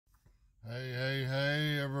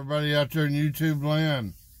Hey, everybody out there in YouTube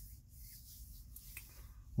land.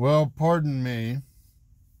 Well, pardon me,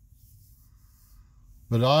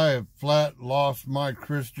 but I have flat lost my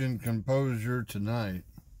Christian composure tonight.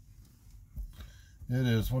 It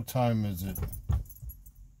is, what time is it?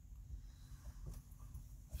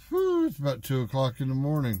 Whew, it's about 2 o'clock in the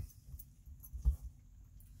morning.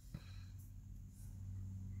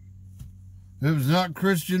 It was not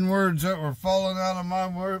Christian words that were falling out of my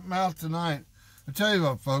mouth tonight. I tell you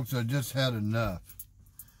what, folks, I just had enough.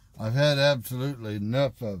 I've had absolutely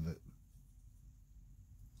enough of it.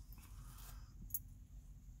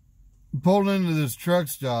 Pulled into this truck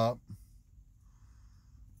stop.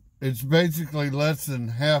 It's basically less than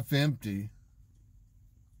half empty.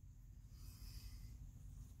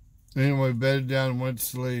 Anyway, bedded down and went to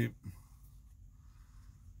sleep.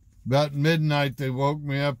 About midnight, they woke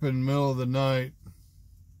me up in the middle of the night,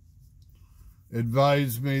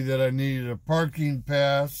 advised me that I needed a parking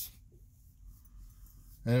pass,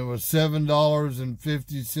 and it was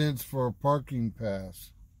 $7.50 for a parking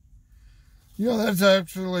pass. You know, that's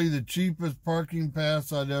actually the cheapest parking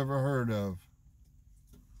pass I'd ever heard of.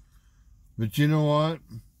 But you know what?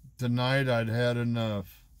 Tonight I'd had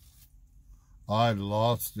enough. I'd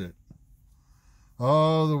lost it.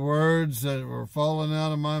 Oh, the words that were falling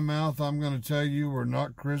out of my mouth, I'm going to tell you, were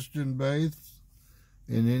not Christian-based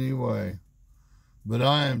in any way. But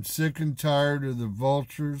I am sick and tired of the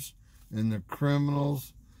vultures and the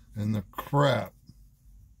criminals and the crap.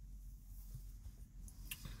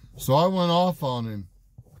 So I went off on him.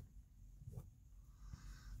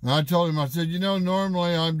 And I told him, I said, you know,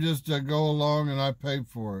 normally I'm just go along and I pay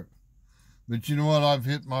for it. But you know what? I've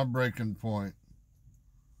hit my breaking point.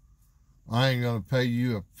 I ain't going to pay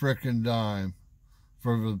you a frickin' dime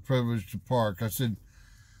for the privilege to park. I said,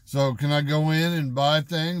 so can I go in and buy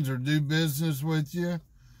things or do business with you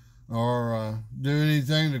or do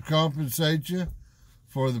anything to compensate you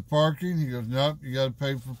for the parking? He goes, nope, you got to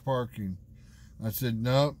pay for parking. I said,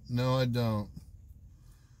 nope, no, I don't.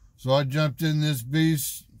 So I jumped in this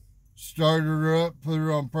beast, started her up, put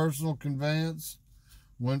her on personal conveyance,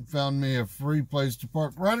 went and found me a free place to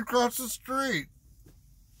park right across the street.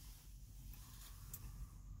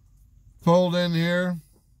 Pulled in here.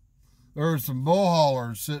 There were some bull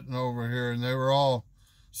haulers sitting over here, and they were all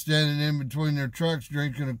standing in between their trucks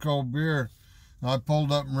drinking a cold beer. And I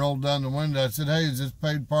pulled up and rolled down the window. I said, hey, is this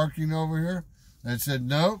paid parking over here? They said,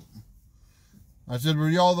 nope. I said, were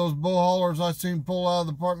y'all those bull haulers I seen pull out of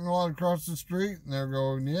the parking lot across the street? And they're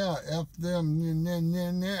going, yeah, F them.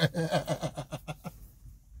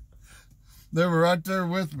 They were right there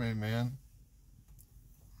with me, man.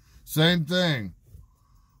 Same thing.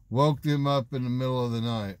 Woke them up in the middle of the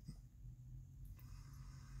night.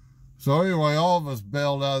 So anyway, all of us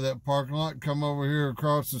bailed out of that parking lot, come over here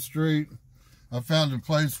across the street. I found a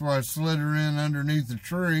place where I slid her in underneath the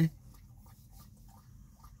tree.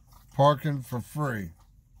 Parking for free.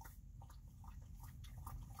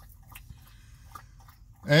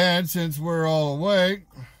 And since we're all awake,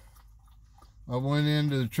 I went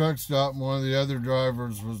into the truck stop and one of the other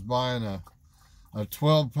drivers was buying a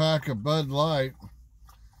 12-pack of Bud Light.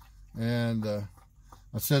 And I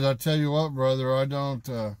said, I tell you what, brother, I don't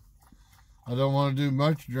want to do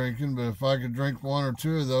much drinking, but if I could drink one or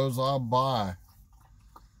two of those, I'll buy.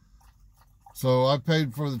 So I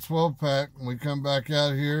paid for the 12-pack, and we come back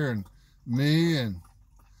out here, and me and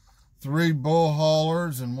 3 bull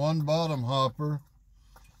haulers and 1 bottom hopper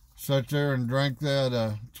sat there and drank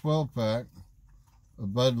that 12-pack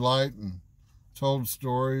of Bud Light and told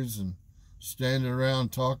stories and standing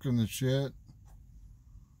around talking the shit.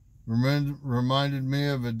 Reminded me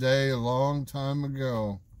of a day a long time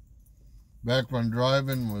ago, back when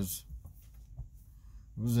driving was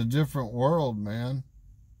a different world, man.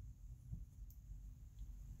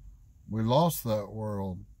 We lost that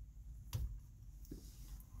world,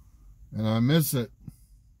 and I miss it.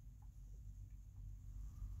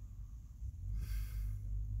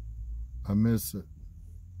 I miss it.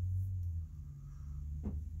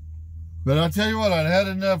 But I tell you what, I'd had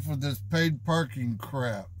enough with this paid parking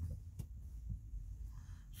crap.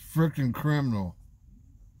 Frickin' criminal.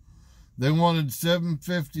 They wanted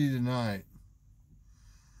 $7.50 tonight.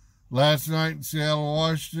 Last night in Seattle,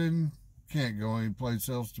 Washington, can't go anyplace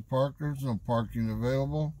else to park. There's no parking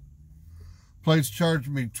available. Place charged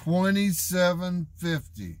me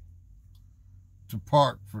 $27.50 to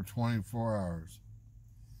park for 24 hours.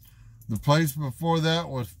 The place before that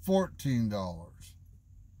was $14.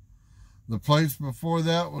 The place before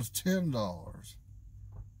that was $10.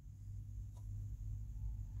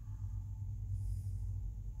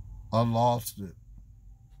 I lost it.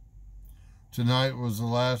 Tonight was the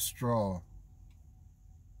last straw.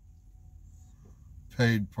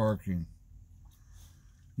 Paid parking.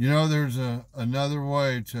 You know, there's another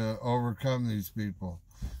way to overcome these people.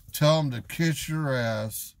 Tell them to kiss your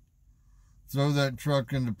ass, throw that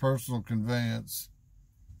truck into personal conveyance,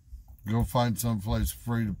 go find someplace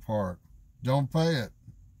free to park. Don't pay it.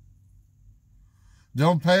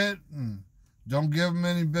 Don't pay it, and don't give them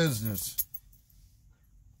any business.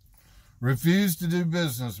 Refuse to do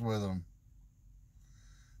business with them.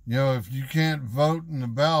 You know, if you can't vote in the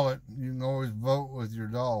ballot, you can always vote with your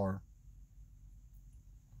dollar.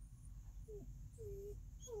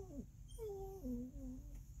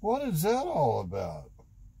 What is that all about?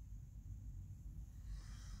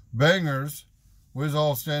 Bangers was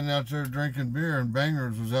all standing out there drinking beer, and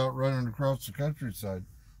Bangers was out running across the countryside.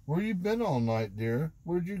 Where you been all night, dear?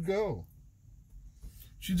 Where'd you go?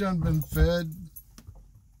 She done been fed.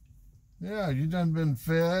 Yeah, you done been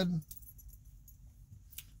fed.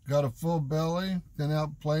 Got a full belly. Been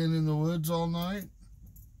out playing in the woods all night.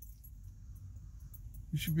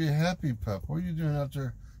 You should be a happy pup. What are you doing out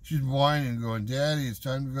there? She's whining, going, Daddy, it's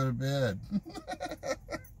time to go to bed.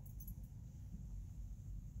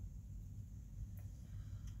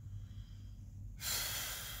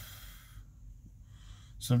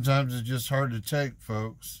 Sometimes it's just hard to take,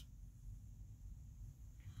 folks.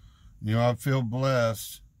 You know, I feel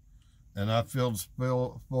blessed, and I feel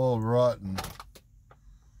spoiled rotten.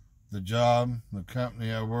 The job, the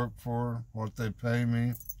company I work for, what they pay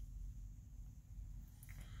me.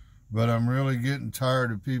 But I'm really getting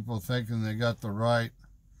tired of people thinking they got the right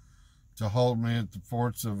to hold me at the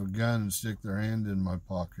force of a gun and stick their hand in my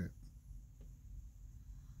pocket.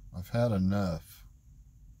 I've had enough.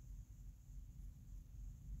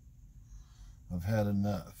 I've had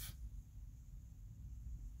enough.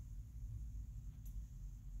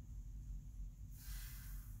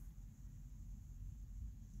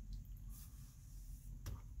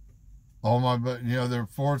 They're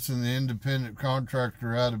forcing the independent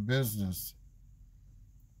contractor out of business.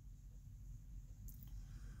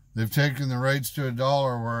 They've taken the rates to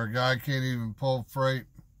 $1 where a guy can't even pull freight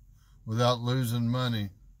without losing money.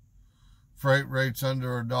 Freight rates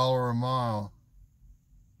under $1 a mile.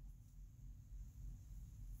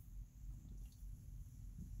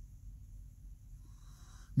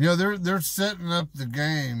 You know, they're setting up the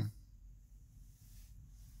game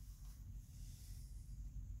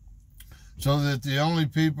so that the only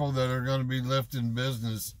people that are going to be left in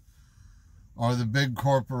business are the big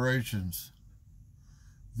corporations,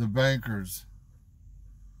 the bankers.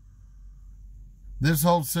 This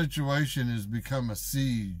whole situation has become a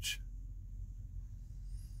siege.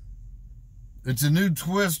 It's a new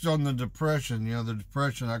twist on the Depression. You know, the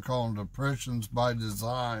Depression, I call them depressions by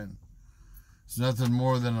design. It's nothing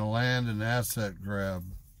more than a land and asset grab.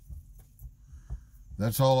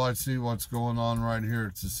 That's all I see what's going on right here.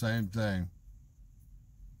 It's the same thing.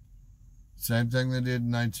 Same thing they did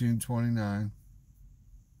in 1929.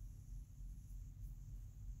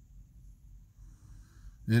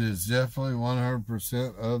 It is definitely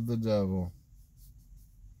 100% of the devil.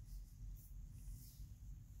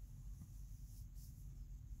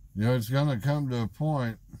 You know, it's going to come to a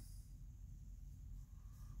point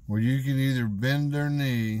where you can either bend their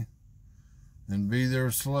knee and be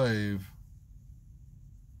their slave,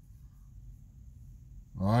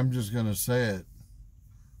 or I'm just going to say it,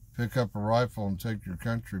 pick up a rifle and take your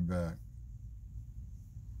country back.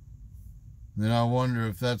 Then I wonder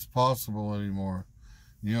if that's possible anymore.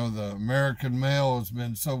 You know, the American male has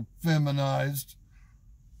been so feminized.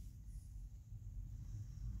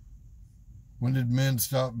 When did men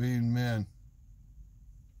stop being men?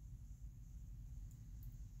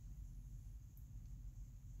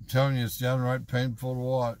 I'm telling you, it's downright painful to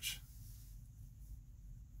watch.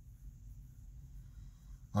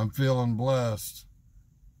 I'm feeling blessed,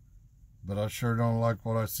 but I sure don't like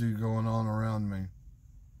what I see going on around me.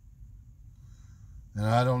 And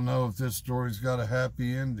I don't know if this story's got a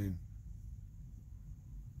happy ending.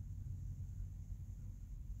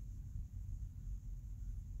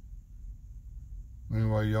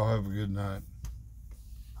 Anyway, y'all have a good night.